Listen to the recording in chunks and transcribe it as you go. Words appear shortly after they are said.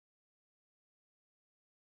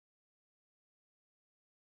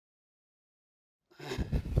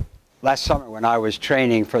last summer when I was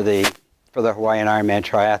training for the Hawaii Ironman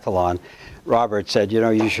Triathlon, Robert said, you know,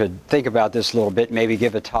 you should think about this a little bit, maybe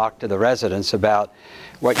give a talk to the residents about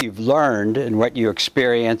what you've learned and what you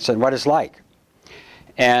experience and what it's like.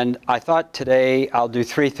 And I thought today I'll do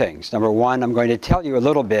three things. Number one, I'm going to tell you a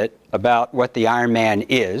little bit about what the Ironman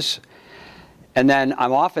is. And then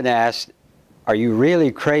I'm often asked, are you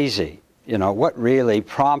really crazy? You know, what really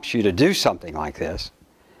prompts you to do something like this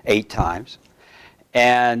 8 times?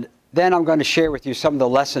 And then I'm going to share with you some of the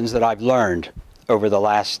lessons that I've learned over the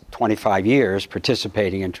last 25 years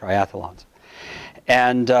participating in triathlons.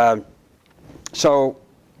 And so,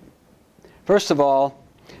 first of all,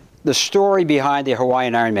 the story behind the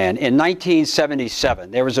Hawaiian Ironman. In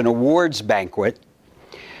 1977, there was an awards banquet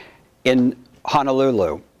in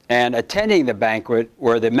Honolulu. And attending the banquet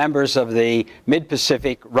were the members of the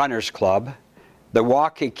Mid-Pacific Runners Club, the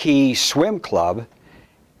Waikiki Swim Club,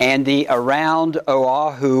 and the Around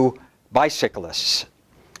Oahu Bicyclists,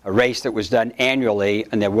 a race that was done annually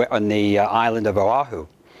on the island of Oahu.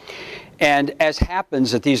 And as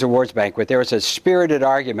happens at these awards banquets, there was a spirited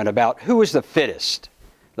argument about who was the fittest,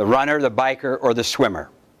 the runner, the biker, or the swimmer.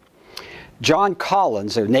 John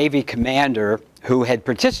Collins, a Navy commander who had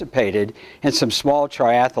participated in some small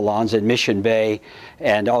triathlons in Mission Bay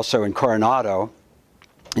and also in Coronado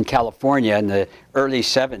in California in the early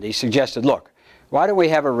 70s, suggested, look, why don't we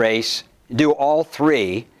have a race, do all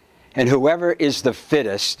 3, and whoever is the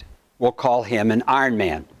fittest, we'll call him an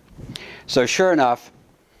Ironman. So sure enough,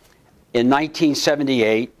 in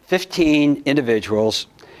 1978, 15 individuals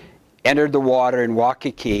entered the water in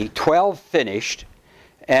Waikiki, 12 finished,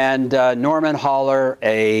 and Norman Haller,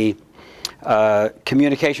 a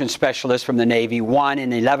communication specialist from the Navy, won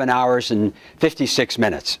in 11 hours and 56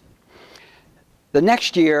 minutes. The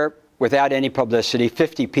next year, without any publicity,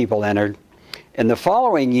 50 people entered. In the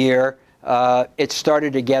following year, it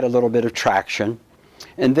started to get a little bit of traction.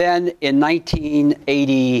 And then in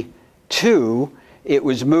 1982, it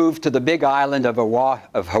was moved to the big island of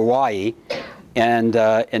Hawaii and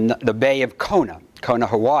in the Bay of Kona,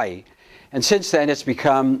 Hawaii. And since then, it's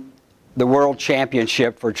become the World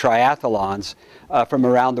Championship for triathlons from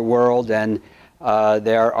around the world. And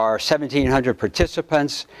there are 1,700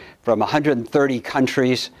 participants from 130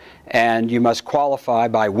 countries. And you must qualify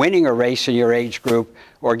by winning a race in your age group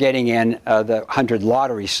or getting in the 100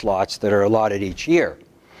 lottery slots that are allotted each year.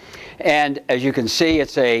 And as you can see,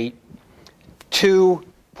 it's a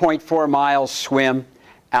 2.4 mile swim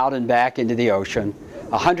out and back into the ocean,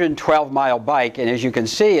 a 112-mile bike, and as you can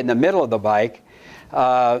see in the middle of the bike,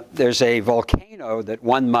 there's a volcano that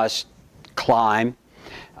one must climb,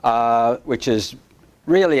 which is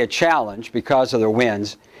really a challenge because of the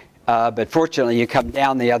winds, but fortunately you come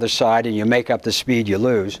down the other side and you make up the speed you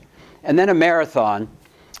lose. And then a marathon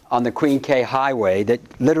on the Queen K Highway that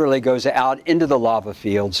literally goes out into the lava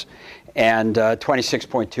fields, and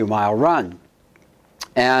 26.2-mile run.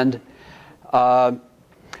 And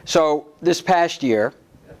so this past year,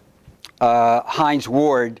 Heinz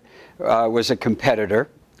Ward was a competitor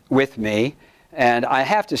with me, and I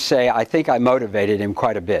have to say I think I motivated him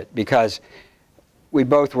quite a bit because we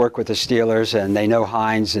both work with the Steelers and they know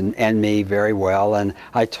Heinz and me very well. And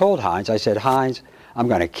I told Heinz, I said, Heinz, I'm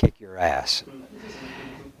going to kick your ass.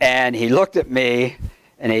 And he looked at me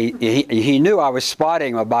and he knew I was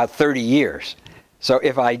spotting him about 30 years. So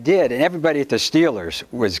if I did, and everybody at the Steelers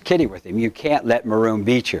was kidding with him, you can't let Maroon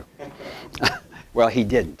beat you. Well, he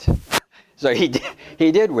didn't. So he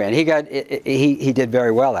did win. He did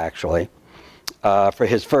very well, actually. For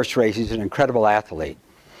his first race, he's an incredible athlete.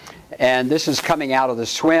 And this is coming out of the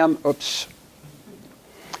swim. Oops.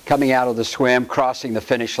 Coming out of the swim, crossing the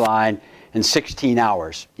finish line in 16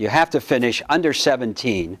 hours. You have to finish under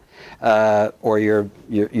 17, or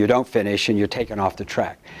you don't finish and you're taken off the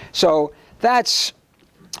track. So that's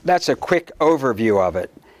a quick overview of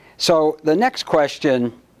it. So the next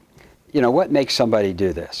question, you know, what makes somebody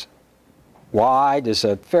do this? Why does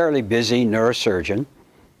a fairly busy neurosurgeon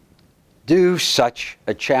do such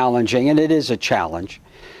a challenging, and it is a challenge,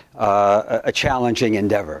 a challenging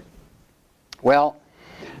endeavor? Well,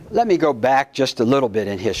 let me go back just a little bit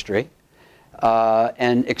in history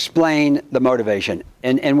and explain the motivation.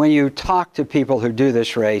 And when you talk to people who do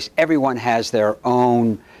this race, everyone has their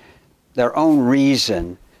own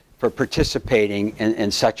reason for participating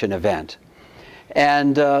in such an event.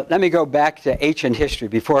 And let me go back to ancient history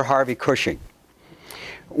before Harvey Cushing,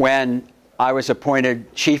 when I was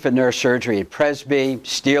appointed chief of neurosurgery at Presby,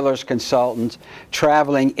 Steelers consultant,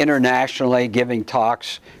 traveling internationally, giving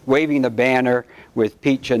talks, waving the banner with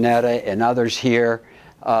Pete Janetta and others here,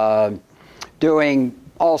 doing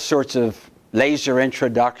all sorts of laser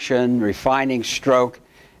introduction, refining stroke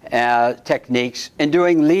techniques, and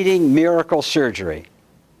doing leading miracle surgery.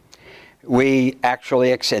 We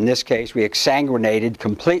actually, in this case, we exsanguinated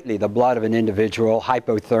completely the blood of an individual,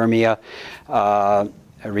 hypothermia,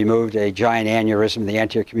 removed a giant aneurysm in the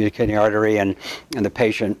anterior communicating artery, and the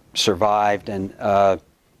patient survived. And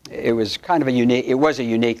it was kind of a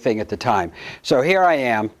unique thing at the time. So here I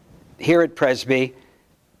am, here at Presby,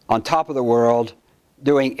 on top of the world,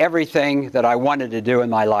 doing everything that I wanted to do in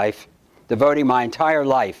my life, devoting my entire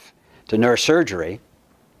life to neurosurgery.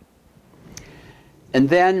 And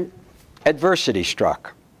then adversity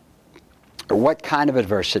struck. What kind of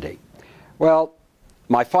adversity? Well,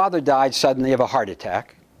 my father died suddenly of a heart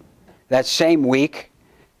attack. That same week,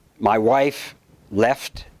 my wife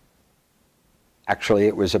left. Actually,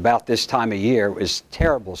 it was about this time of year. It was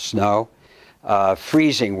terrible snow,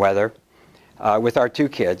 freezing weather, with our 2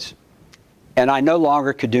 kids. And I no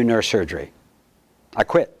longer could do neurosurgery. I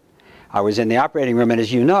quit. I was in the operating room, and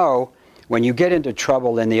as you know, when you get into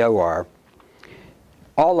trouble in the OR,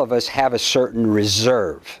 all of us have a certain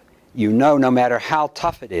reserve. You know, no matter how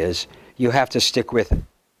tough it is, you have to stick with it.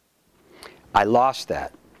 I lost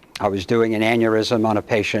that. I was doing an aneurysm on a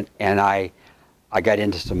patient, and I got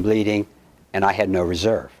into some bleeding, and I had no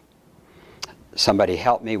reserve. Somebody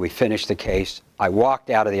helped me. We finished the case. I walked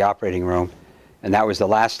out of the operating room, and that was the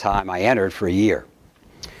last time I entered for a year.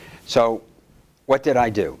 So what did I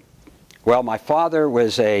do? Well, my father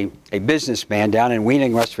was a businessman down in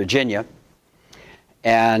Wheeling, West Virginia,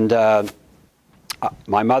 and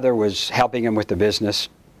my mother was helping him with the business.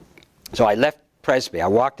 So I left Presby. I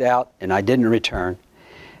walked out, and I didn't return.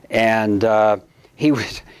 And he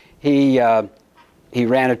ran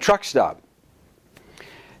a truck stop.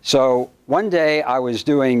 So one day I was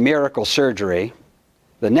doing miracle surgery.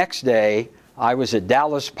 The next day I was at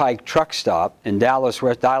Dallas Pike truck stop in Dallas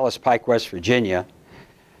Pike, West Virginia,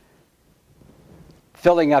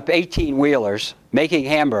 filling up 18-wheelers, making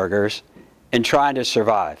hamburgers, and trying to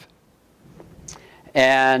survive.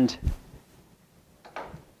 And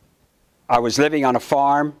I was living on a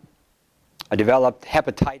farm. I developed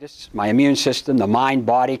hepatitis. My immune system, the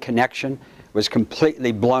mind-body connection, was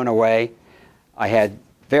completely blown away. I had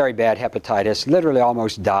very bad hepatitis, literally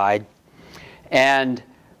almost died, and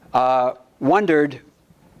wondered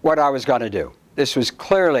what I was going to do. This was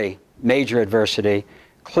clearly major adversity,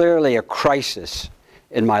 clearly a crisis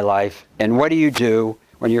in my life. And what do you do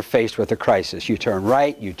when you're faced with a crisis? You turn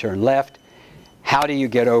right, you turn left. How do you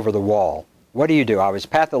get over the wall? What do you do? I was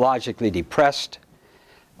pathologically depressed.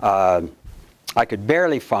 I could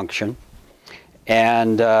barely function.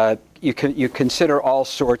 And you consider all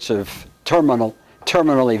sorts of terminal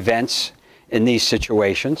events in these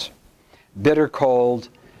situations. Bitter cold.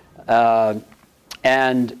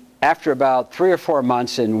 And after about 3 or 4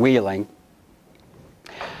 months in Wheeling,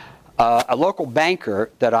 a local banker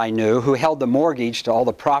that I knew who held the mortgage to all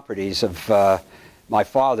the properties of my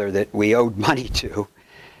father that we owed money to,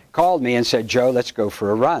 called me and said, "Joe, let's go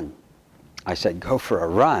for a run." I said, "Go for a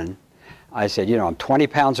run?" I said, "You know, I'm 20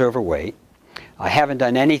 pounds overweight. I haven't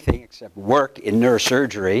done anything except work in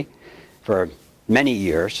neurosurgery for many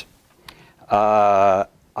years. I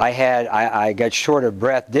got short of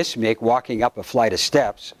breath, dyspneic, walking up a flight of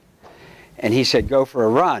steps." And he said, "Go for a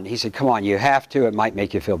run." He said, "Come on, you have to. It might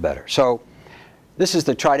make you feel better." So this is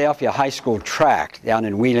the Triadelphia High School track down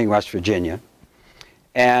in Wheeling, West Virginia.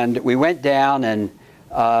 And we went down, and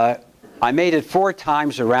I made it 4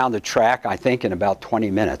 times around the track, I think, in about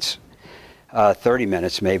 20 minutes, 30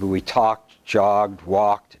 minutes maybe. We talked, jogged,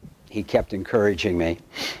 walked. He kept encouraging me.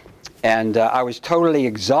 And I was totally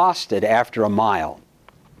exhausted after a mile.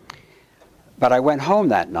 But I went home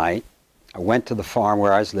that night. I went to the farm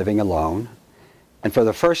where I was living alone. And for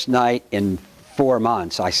the first night in 4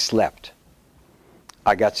 months, I slept.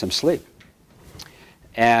 I got some sleep.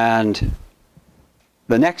 And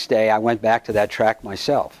the next day, I went back to that track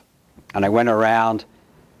myself. And I went around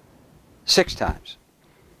 6 times.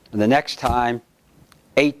 And the next time,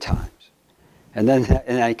 8 times. And then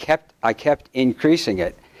I kept increasing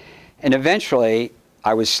it. And eventually,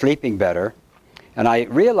 I was sleeping better. And I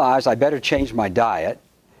realized I better change my diet.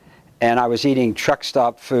 And I was eating truck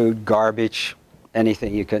stop food, garbage,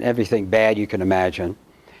 everything bad you can imagine.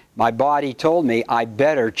 My body told me I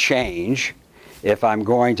better change if I'm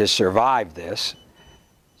going to survive this.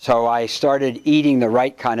 So I started eating the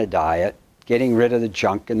right kind of diet, getting rid of the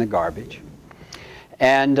junk and the garbage.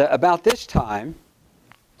 And about this time,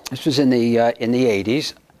 this was in the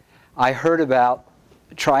 80s, I heard about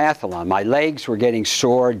triathlon. My legs were getting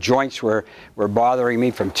sore, joints were bothering me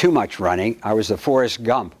from too much running. I was the Forrest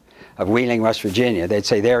Gump of Wheeling, West Virginia. They'd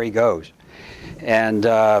say, "There he goes." And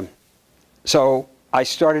So I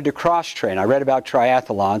started to cross-train. I read about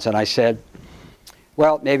triathlons, and I said,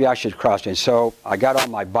 well, maybe I should cross-train. So I got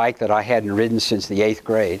on my bike that I hadn't ridden since the 8th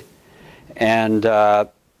grade, and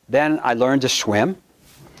then I learned to swim,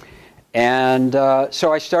 and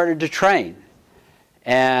so I started to train.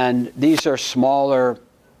 And these are smaller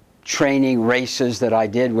training races that I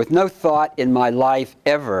did with no thought in my life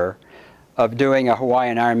ever of doing a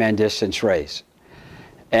Hawaiian Ironman distance race.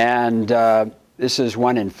 And this is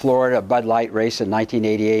one in Florida, a Bud Light race in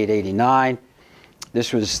 1988-89.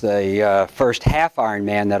 This was the first half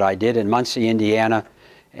Ironman that I did in Muncie, Indiana,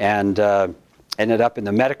 and ended up in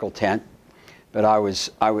the medical tent. But I was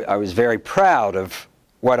very proud of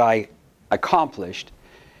what I accomplished.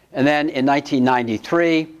 And then in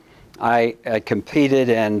 1993, I competed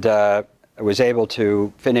and was able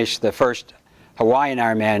to finish the first Hawaiian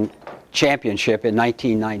Ironman championship in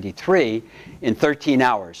 1993 in 13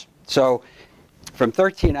 hours. So from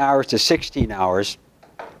 13 hours to 16 hours,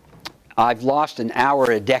 I've lost an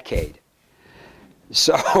hour a decade.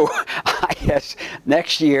 So I guess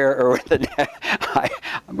next year, or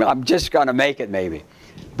I'm just going to make it maybe.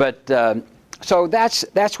 But so that's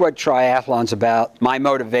what triathlon's about, my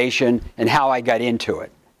motivation and how I got into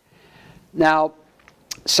it. Now,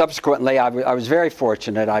 subsequently, I was very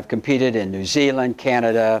fortunate. I've competed in New Zealand,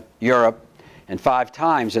 Canada, Europe, and 5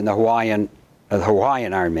 times in the Hawaiian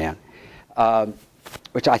Ironman,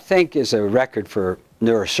 which I think is a record for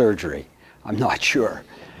neurosurgery. I'm not sure.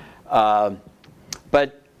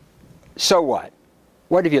 But so what?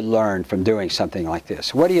 What have you learned from doing something like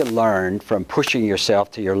this? What do you learn from pushing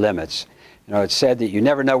yourself to your limits? You know, it's said that you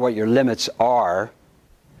never know what your limits are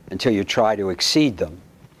until you try to exceed them.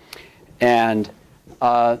 And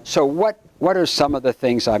so what are some of the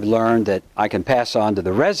things I've learned that I can pass on to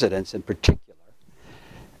the residents in particular?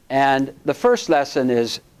 And the first lesson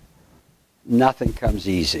is nothing comes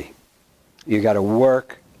easy. You got to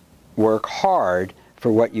work hard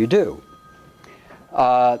for what you do.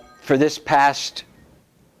 For this past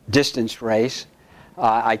distance race,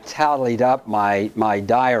 I tallied up my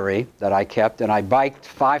diary that I kept, and I biked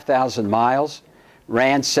 5,000 miles,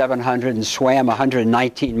 ran 700, and swam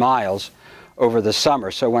 119 miles over the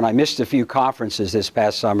summer. So when I missed a few conferences this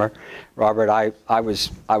past summer, Robert, I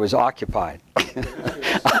was occupied.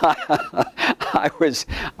 I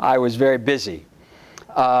was very busy.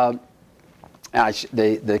 The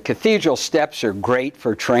cathedral steps are great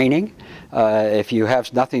for training. If you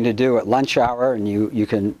have nothing to do at lunch hour and you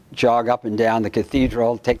can jog up and down the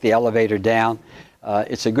cathedral, take the elevator down,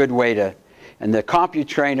 it's a good way to. And the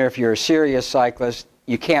CompuTrainer, if you're a serious cyclist,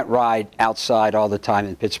 you can't ride outside all the time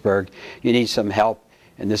in Pittsburgh. You need some help.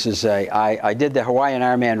 And this is I did the Hawaiian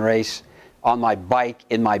Ironman race on my bike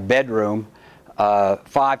in my bedroom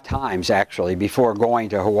 5 times actually before going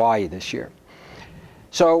to Hawaii this year.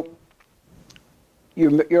 So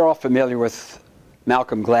you're all familiar with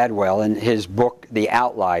Malcolm Gladwell and his book, The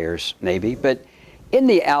Outliers, maybe. But in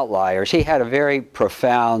The Outliers, he had a very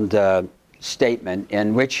profound statement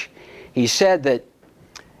in which he said that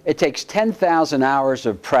it takes 10,000 hours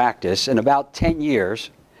of practice and about 10 years,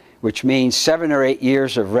 which means 7 or 8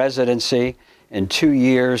 years of residency and 2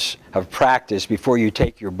 years of practice before you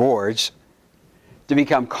take your boards, to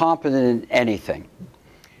become competent in anything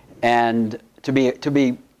and to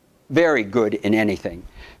be very good in anything.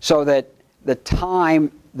 So that the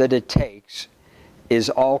time that it takes is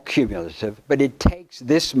all cumulative, but it takes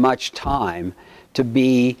this much time to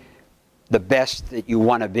be the best that you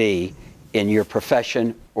want to be in your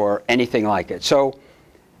profession or anything like it. So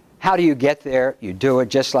how do you get there? You do it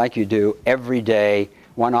just like you do every day,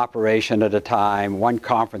 one operation at a time, one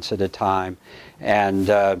conference at a time, and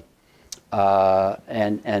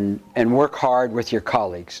work hard with your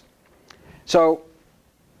colleagues. So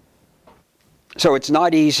it's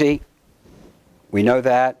not easy. We know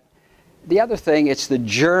that. The other thing, it's the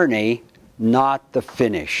journey, not the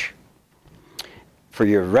finish. For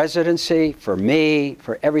your residency, for me,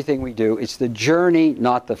 for everything we do, it's the journey,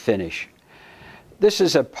 not the finish. This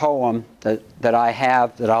is a poem that I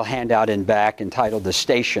have that I'll hand out in back entitled The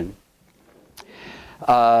Station.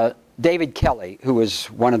 David Kelly, who was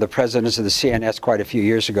one of the presidents of the CNS quite a few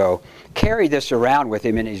years ago, carried this around with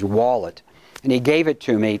him in his wallet. And he gave it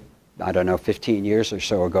to me, I don't know, 15 years or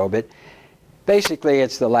so ago. But basically,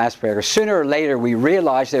 it's the last paragraph. Sooner or later, we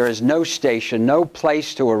realize there is no station, no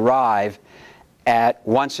place to arrive at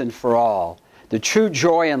once and for all. The true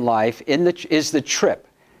joy in life is the trip.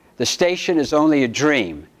 The station is only a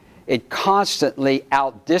dream. It constantly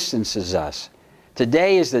outdistances us.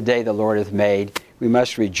 Today is the day the Lord hath made. We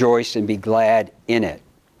must rejoice and be glad in it.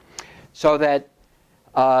 So that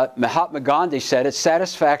Mahatma Gandhi said, its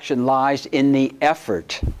satisfaction lies in the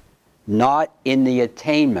effort, not in the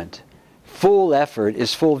attainment. Full effort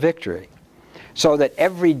is full victory. So that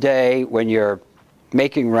every day when you're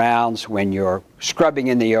making rounds, when you're scrubbing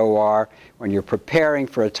in the OR, when you're preparing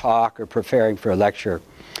for a talk or preparing for a lecture,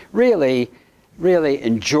 really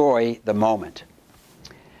enjoy the moment.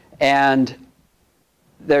 And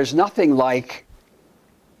there's nothing like,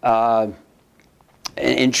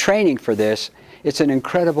 in training for this, it's an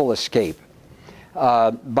incredible escape.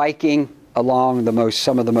 Biking along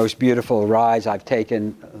some of the most beautiful rides I've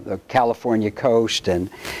taken, the California coast and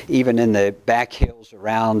even in the back hills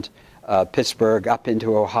around Pittsburgh, up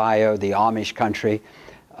into Ohio, the Amish country,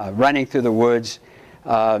 running through the woods.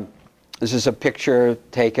 This is a picture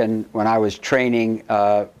taken when I was training,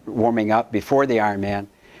 warming up before the Ironman.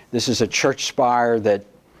 This is a church spire that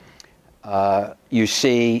you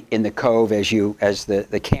see in the cove as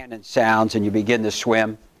the cannon sounds and you begin to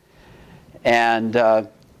swim. And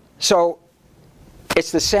so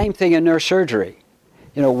it's the same thing in neurosurgery.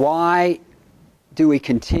 You know, why do we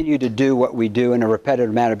continue to do what we do in a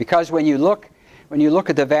repetitive manner? Because when you look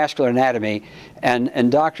at the vascular anatomy,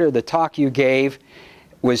 and doctor, the talk you gave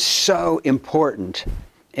was so important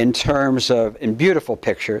in terms of, in beautiful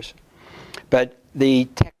pictures, but the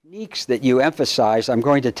techniques that you emphasized, I'm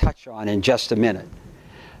going to touch on in just a minute.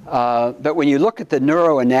 But when you look at the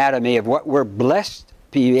neuroanatomy of what we're blessed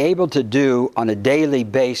to be able to do on a daily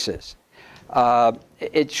basis,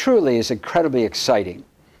 it truly is incredibly exciting.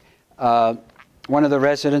 One of the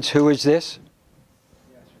residents, who is this?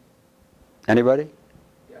 Anybody?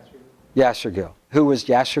 Yasser. Who was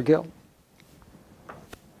Yasser?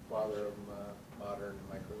 Father of modern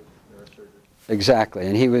neurosurgery. Exactly,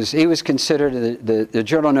 and he was considered, the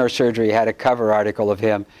journal Neurosurgery had a cover article of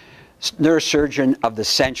him, neurosurgeon of the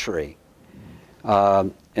century,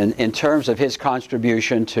 in terms of his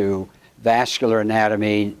contribution to vascular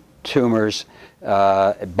anatomy, tumors,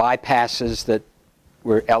 bypasses that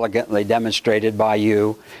were elegantly demonstrated by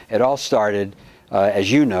you. It all started,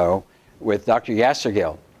 as you know, with Dr.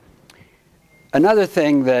 Yasser. Another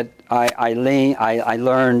thing that I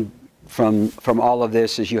learned from all of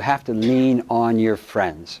this is you have to lean on your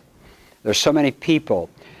friends. There's so many people.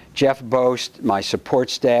 Jeff Boast, my support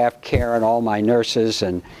staff, Karen, all my nurses,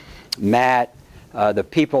 and Matt, the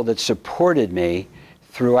people that supported me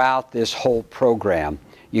throughout this whole program.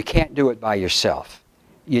 You can't do it by yourself.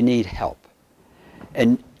 You need help.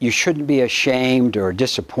 And you shouldn't be ashamed or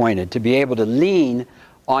disappointed to be able to lean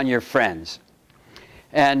on your friends.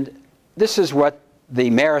 And this is what the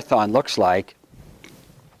marathon looks like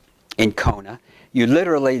in Kona. You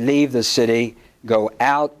literally leave the city, go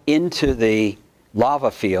out into the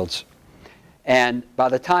lava fields, and by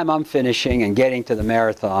the time I'm finishing and getting to the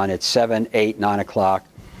marathon, it's 7, 8, 9 o'clock,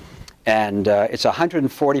 and it's a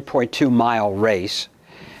 140.2 mile race.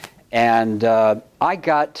 And I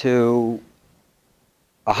got to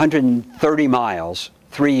 130 miles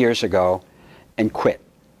 3 years ago and quit.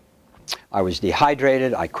 I was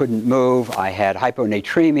dehydrated, I couldn't move, I had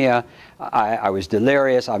hyponatremia, I was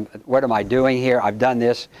delirious. What am I doing here? I've done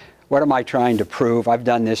this. What am I trying to prove? I've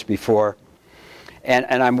done this before. And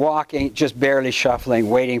I'm walking, just barely shuffling,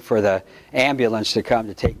 waiting for the ambulance to come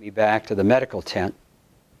to take me back to the medical tent.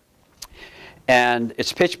 And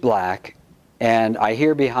it's pitch black, and I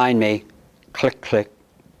hear behind me, click, click,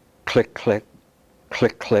 click, click,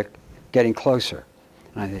 click, click, getting closer.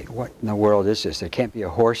 And I think, what in the world is this? There can't be a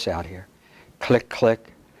horse out here. Click,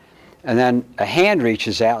 click. And then a hand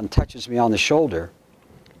reaches out and touches me on the shoulder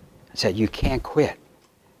and said, "You can't quit.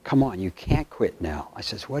 Come on, you can't quit now." I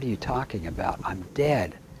says, "What are you talking about? I'm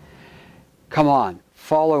dead. Come on,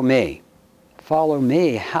 follow me. Follow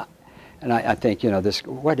me." How? And I think, you know,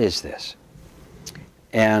 what is this?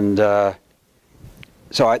 And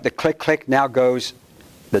so the click, click now goes,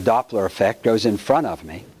 the Doppler effect goes in front of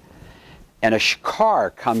me. And a car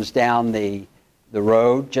comes down the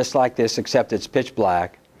road just like this, except it's pitch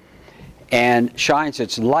black, and shines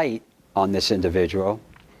its light on this individual,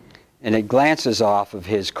 and it glances off of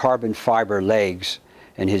his carbon fiber legs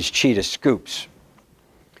and his cheetah scoops.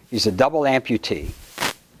 He's a double amputee,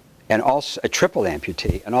 and also a triple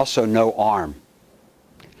amputee, and also no arm.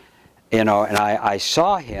 You know, and I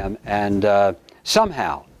saw him, and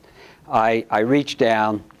somehow I reached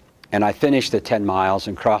down and I finished the 10 miles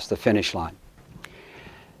and crossed the finish line.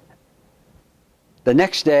 The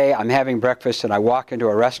next day, I'm having breakfast, and I walk into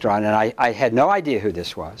a restaurant, and I had no idea who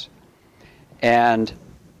this was. And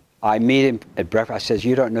I meet him at breakfast. I says,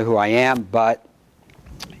 "You don't know who I am, but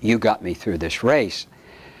you got me through this race."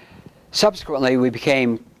 Subsequently, we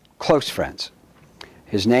became close friends.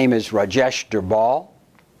 His name is Rajesh Durbal.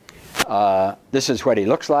 This is what he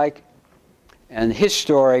looks like. And his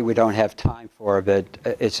story, we don't have time for, but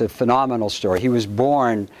it's a phenomenal story. He was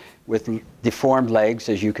born with deformed legs,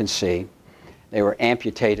 as you can see. They were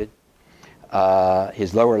amputated.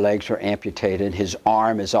 His lower legs were amputated. His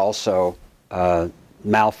arm is also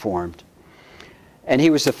malformed. And he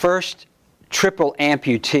was the first triple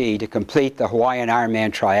amputee to complete the Hawaii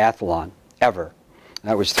Ironman Triathlon ever.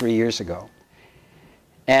 That was 3 years ago.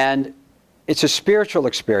 And it's a spiritual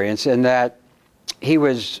experience in that he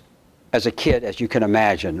was, as a kid, as you can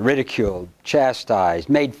imagine, ridiculed, chastised,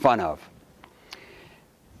 made fun of.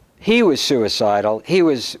 He was suicidal. He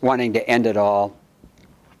was wanting to end it all.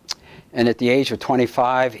 And at the age of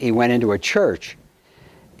 25, he went into a church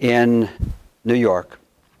in New York,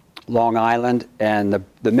 Long Island, and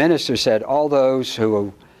the minister said, all those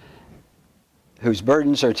whose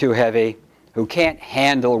burdens are too heavy, who can't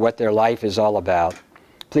handle what their life is all about,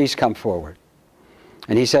 please come forward.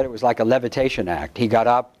 And he said it was like a levitation act. He got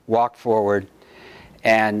up, walked forward,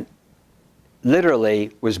 and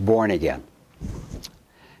literally was born again.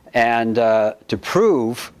 And to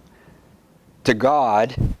prove to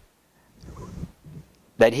God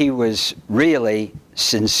that he was really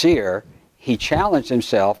sincere, he challenged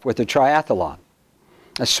himself with a triathlon,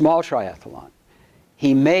 a small triathlon.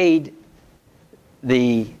 He made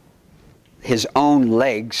his own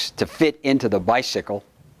legs to fit into the bicycle.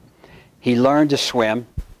 He learned to swim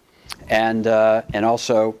and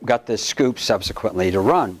also got the scoop subsequently to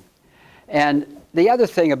run. And the other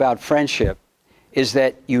thing about friendship is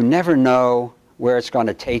that you never know where it's going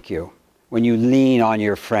to take you when you lean on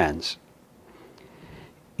your friends.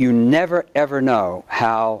 You never ever know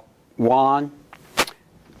how Juan,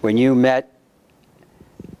 when you met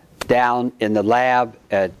down in the lab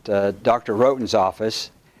at Dr. Roten's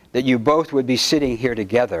office, that you both would be sitting here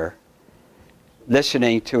together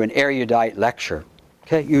listening to an erudite lecture.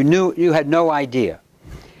 Okay? You had no idea.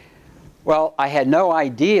 Well, I had no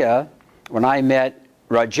idea when I met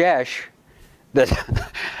Rajesh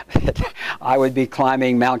that I would be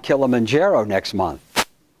climbing Mount Kilimanjaro next month.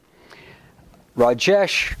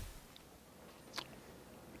 Rajesh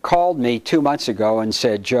called me 2 months ago and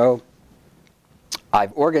said, Joe,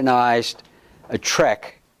 I've organized a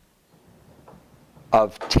trek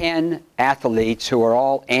of 10 athletes who are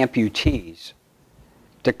all amputees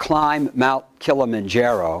to climb Mount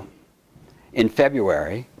Kilimanjaro in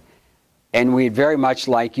February, and we'd very much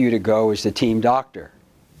like you to go as the team doctor.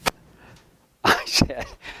 I said,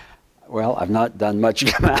 well, I've not done much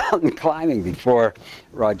mountain climbing before,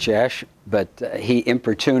 Rajesh, but he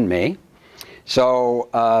importuned me. So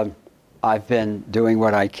I've been doing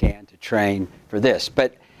what I can to train for this.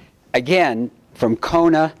 But again, from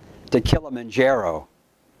Kona to Kilimanjaro,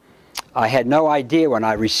 I had no idea when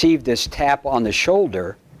I received this tap on the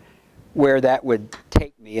shoulder where that would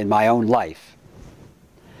take me in my own life.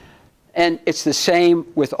 And it's the same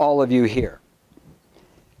with all of you here.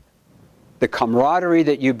 The camaraderie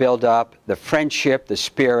that you build up, the friendship, the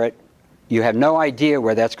spirit, you have no idea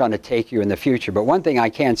where that's going to take you in the future. But one thing I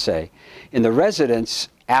can say, in the residence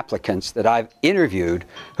applicants that I've interviewed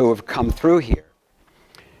who have come through here,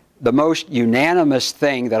 the most unanimous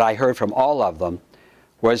thing that I heard from all of them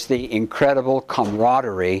was the incredible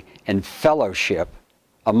camaraderie and fellowship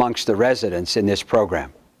amongst the residents in this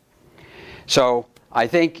program. So I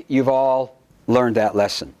think you've all learned that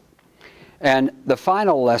lesson. And the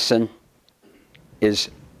final lesson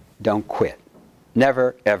is don't quit.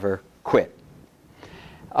 Never, ever quit.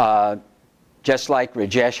 Just like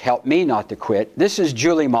Rajesh helped me not to quit, this is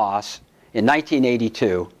Julie Moss in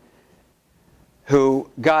 1982 who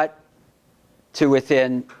got to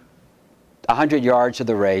within 100 yards of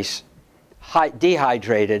the race,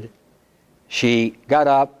 dehydrated. She got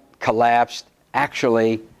up, collapsed,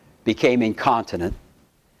 actually became incontinent.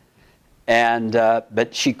 And,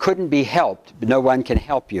 but she couldn't be helped. No one can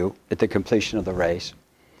help you at the completion of the race.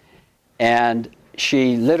 And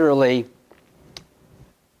she literally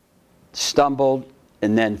stumbled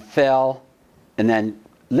and then fell and then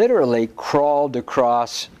literally crawled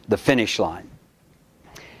across the finish line.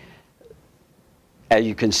 As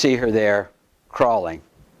you can see her there crawling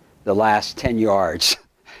the last 10 yards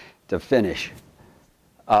to finish.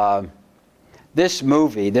 This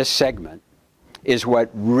movie, this segment, is what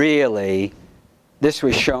really, this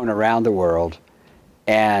was shown around the world,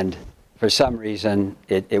 and for some reason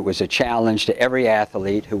it was a challenge to every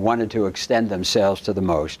athlete who wanted to extend themselves to the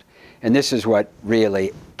most. And this is what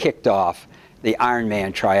really kicked off the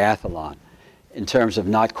Ironman Triathlon in terms of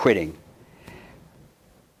not quitting.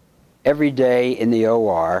 Every day in the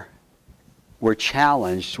OR, we're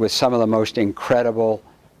challenged with some of the most incredible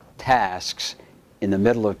tasks in the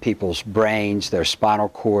middle of people's brains, their spinal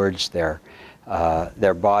cords, their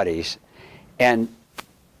bodies. And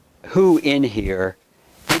who in here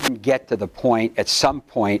didn't get to the point at some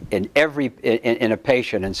point in a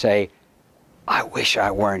patient and say, I wish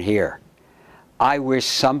I weren't here. I wish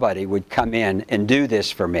somebody would come in and do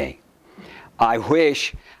this for me. I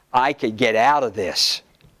wish I could get out of this.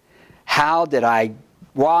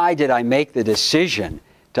 Why did I make the decision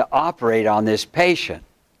to operate on this patient?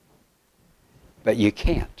 But you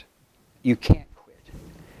can't. You can't quit.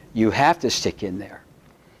 You have to stick in there.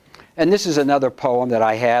 And this is another poem that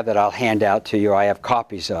I have that I'll hand out to you. I have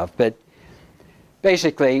copies of. But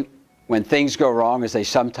basically, when things go wrong, as they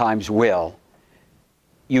sometimes will,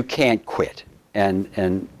 you can't quit.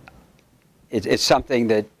 And it's something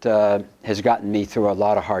that has gotten me through a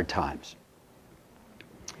lot of hard times.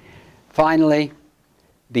 Finally,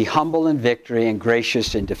 be humble in victory and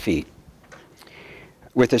gracious in defeat.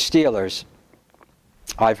 With the Steelers,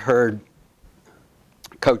 I've heard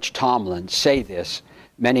Coach Tomlin say this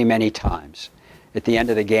many, many times. At the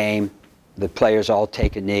end of the game, the players all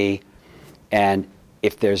take a knee, and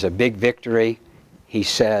if there's a big victory, he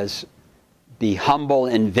says, be humble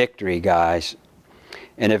in victory, guys.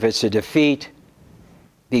 And if it's a defeat,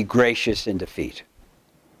 be gracious in defeat.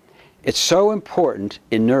 It's so important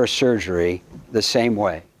in neurosurgery the same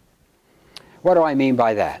way. What do I mean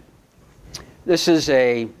by that? This is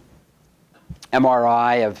a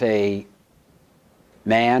MRI of a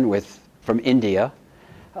man from India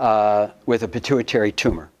with a pituitary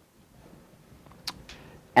tumor.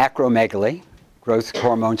 Acromegaly, growth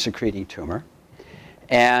hormone secreting tumor.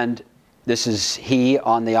 And this is he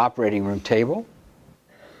on the operating room table.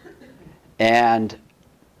 And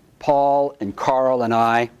Paul and Carl and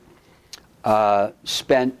I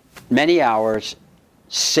spent many hours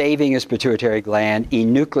saving his pituitary gland,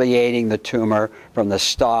 enucleating the tumor from the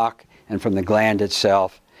stalk and from the gland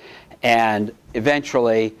itself, and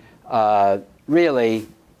eventually really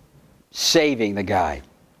saving the guy.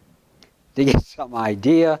 To get some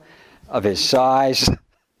idea of his size,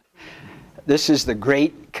 this is the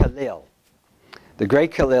great Khalil. The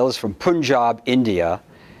great Khalil is from Punjab, India,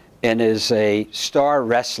 and is a star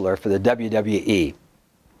wrestler for the WWE.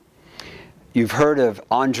 You've heard of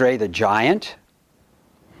Andre the Giant?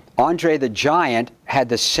 Andre the Giant had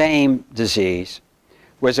the same disease,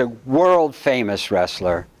 was a world-famous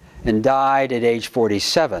wrestler, and died at age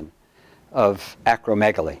 47 of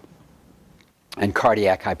acromegaly and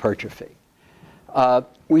cardiac hypertrophy.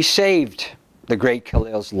 We saved the great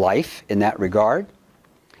Khalil's life in that regard,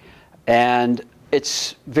 and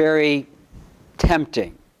it's very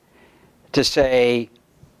tempting to say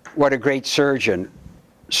what a great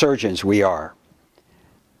surgeons we are.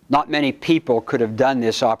 Not many people could have done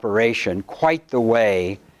this operation quite the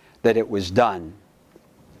way that it was done.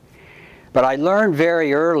 But I learned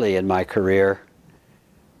very early in my career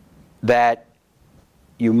that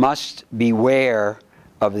you must beware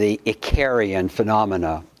of the Icarian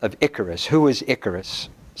phenomena of Icarus. Who is Icarus?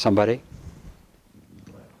 Somebody?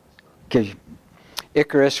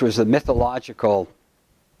 Icarus was the mythological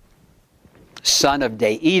son of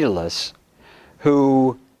Daedalus,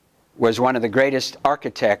 who was one of the greatest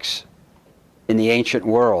architects in the ancient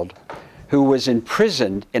world, who was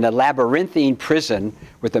imprisoned in a labyrinthine prison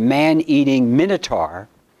with a man-eating minotaur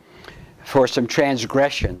for some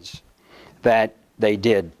transgressions that they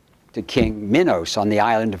did to King Minos on the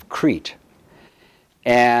island of Crete.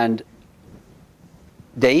 And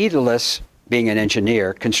Daedalus, being an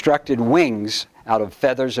engineer, constructed wings out of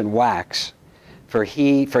feathers and wax for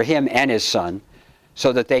him and his son,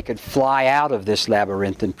 so that they could fly out of this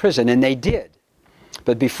labyrinthine prison, and they did.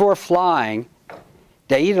 But before flying,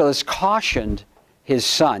 Daedalus cautioned his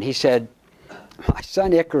son. He said, my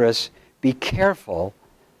son Icarus, be careful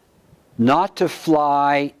not to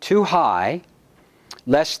fly too high,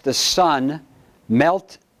 lest the sun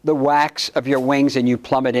melt the wax of your wings and you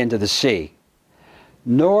plummet into the sea.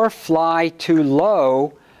 Nor fly too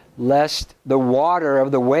low, lest the water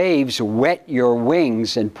of the waves wet your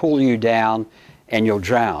wings and pull you down and you'll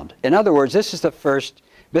drown. In other words, this is the first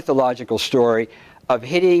mythological story of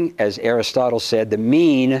hitting, as Aristotle said, the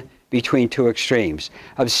mean between two extremes,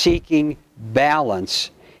 of seeking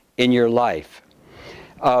balance in your life,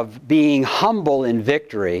 of being humble in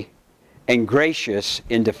victory and gracious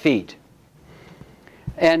in defeat.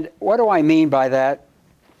 And what do I mean by that?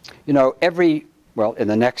 You know, in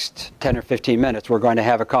the next 10 or 15 minutes, we're going to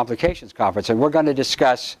have a complications conference, and we're going to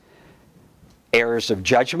discuss errors of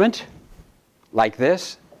judgment, like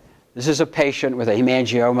this. This is a patient with a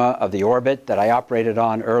hemangioma of the orbit that I operated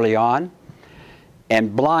on early on,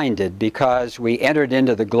 and blinded because we entered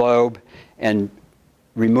into the globe and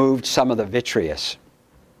removed some of the vitreous.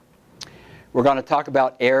 We're going to talk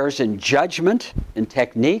about errors in judgment and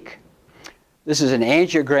technique. This is an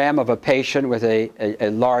angiogram of a patient with a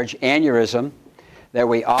large aneurysm that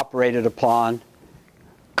we operated upon,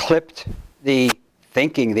 clipped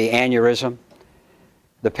thinking the aneurysm.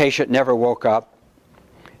 The patient never woke up,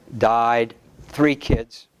 died, 3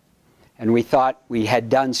 kids, and we thought we had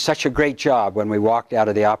done such a great job when we walked out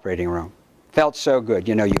of the operating room. Felt so good.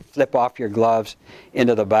 You know, you flip off your gloves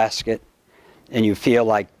into the basket and you feel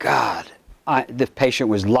like, God, the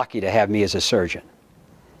patient was lucky to have me as a surgeon.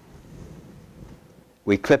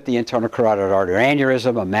 We clipped the internal carotid artery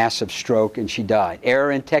aneurysm, a massive stroke, and she died.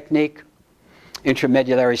 Error in technique,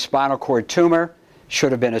 intramedullary spinal cord tumor,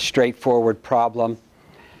 should have been a straightforward problem,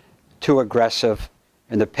 too aggressive,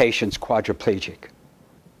 and the patient's quadriplegic.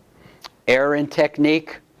 Error in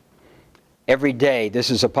technique, every day this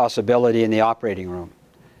is a possibility in the operating room.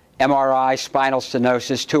 MRI, spinal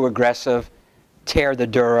stenosis, too aggressive, tear the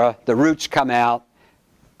dura, the roots come out,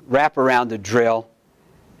 wrap around the drill,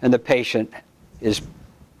 and the patient is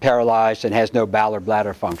paralyzed and has no bowel or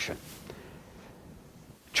bladder function.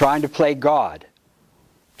 Trying to play God,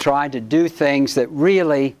 trying to do things that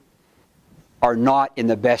really are not in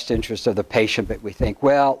the best interest of the patient, but we think,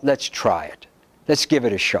 well, let's try it. Let's give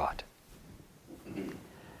it a shot.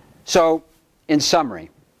 So, in summary,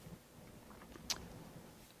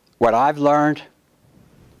 what I've learned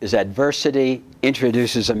is adversity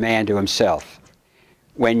introduces a man to himself.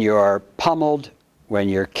 When you're pummeled, when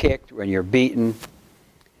you're kicked, when you're beaten,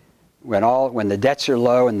 when the debts are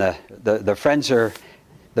low and the friends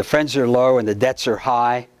are low and the debts are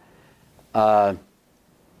high,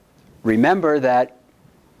 remember that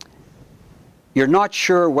you're not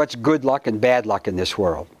sure what's good luck and bad luck in this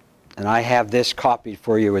world. And I have this copied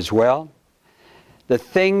for you as well. The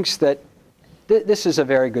things that, this is a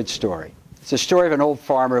very good story. It's a story of an old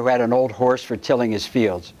farmer who had an old horse for tilling his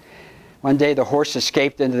fields. One day the horse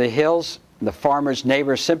escaped into the hills, and the farmer's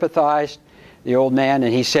neighbor sympathized, the old man,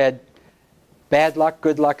 and he said, bad luck,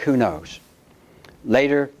 good luck, who knows?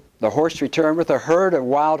 Later, the horse returned with a herd of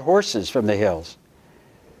wild horses from the hills.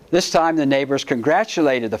 This time the neighbors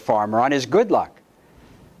congratulated the farmer on his good luck.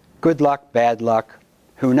 Good luck, bad luck,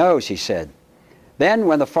 who knows, he said. Then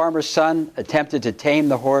when the farmer's son attempted to tame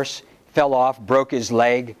the horse, fell off, broke his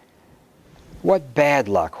leg. What bad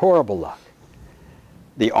luck, horrible luck.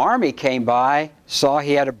 The army came by, saw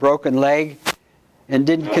he had a broken leg, and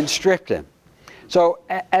didn't constrict him. So,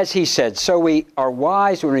 as he said, so we are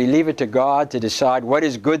wise when we leave it to God to decide what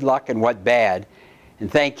is good luck and what bad,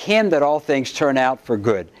 and thank Him that all things turn out for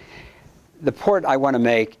good. The point I want to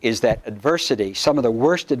make is that adversity, some of the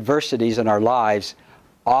worst adversities in our lives,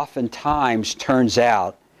 oftentimes turns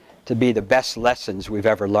out to be the best lessons we've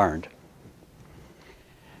ever learned.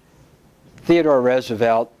 Theodore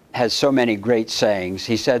Roosevelt has so many great sayings.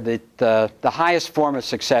 He said that the highest form of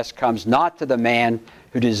success comes not to the man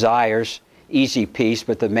who desires easy peace,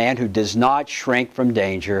 but the man who does not shrink from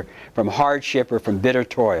danger, from hardship, or from bitter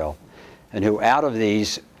toil, and who out of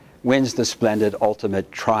these wins the splendid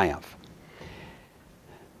ultimate triumph.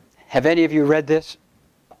 Have any of you read this?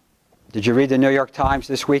 Did you read the New York Times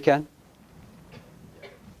this weekend?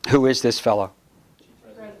 Who is this fellow?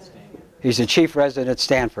 He's the chief resident at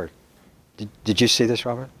Stanford. Did you see this,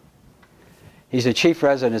 Robert? He's a chief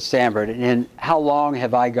resident at Stanford, and how long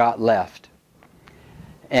have I got left?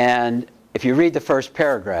 And if you read the first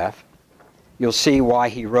paragraph, you'll see why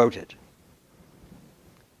he wrote it.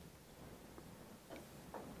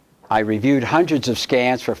 I reviewed hundreds of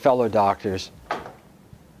scans for fellow doctors,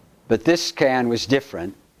 but this scan was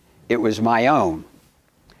different. It was my own.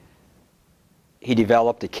 He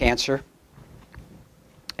developed a cancer,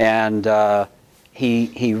 and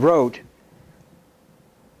he wrote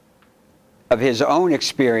of his own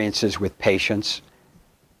experiences with patients,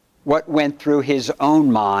 what went through his own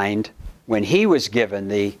mind when he was given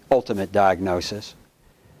the ultimate diagnosis.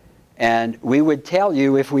 And we would tell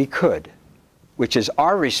you if we could, which is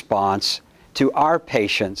our response to our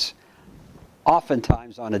patients,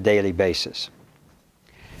 oftentimes on a daily basis.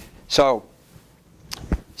 So,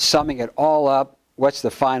 summing it all up, what's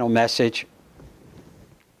the final message?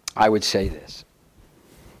 I would say this.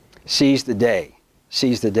 Seize the day.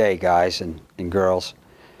 Seize the day, guys and girls,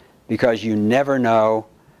 because you never know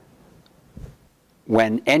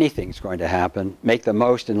when anything's going to happen. Make the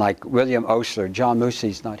most, and like William Osler, John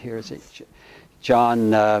Musey's not here, is he?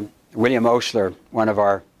 William Osler, one of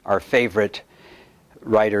our favorite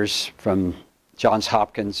writers from Johns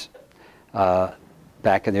Hopkins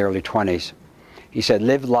back in the early 20s. He said,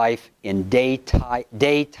 live life in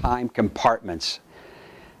daytime compartments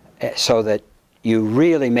so that you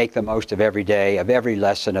really make the most of every day, of every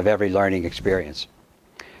lesson, of every learning experience.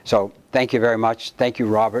 So thank you very much. Thank you,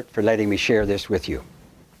 Robert, for letting me share this with you.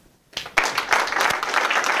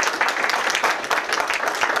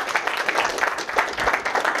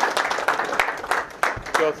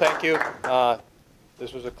 So thank you.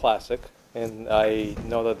 This was a classic, and I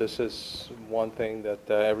know that this is one thing that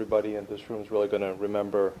everybody in this room is really going to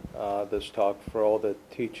remember this talk for all the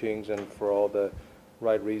teachings and for all the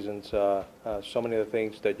right reasons. So many of the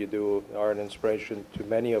things that you do are an inspiration to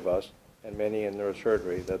many of us and many in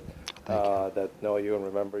neurosurgery that know you and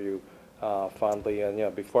remember you fondly.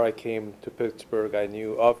 And before I came to Pittsburgh, I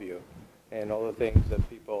knew of you, and all the things that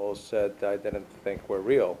people said I didn't think were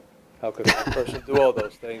real. How could a person do all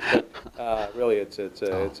those things? But really, it's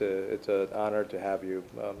an honor to have you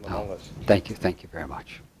among us. Thank you very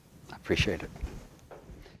much. I appreciate it.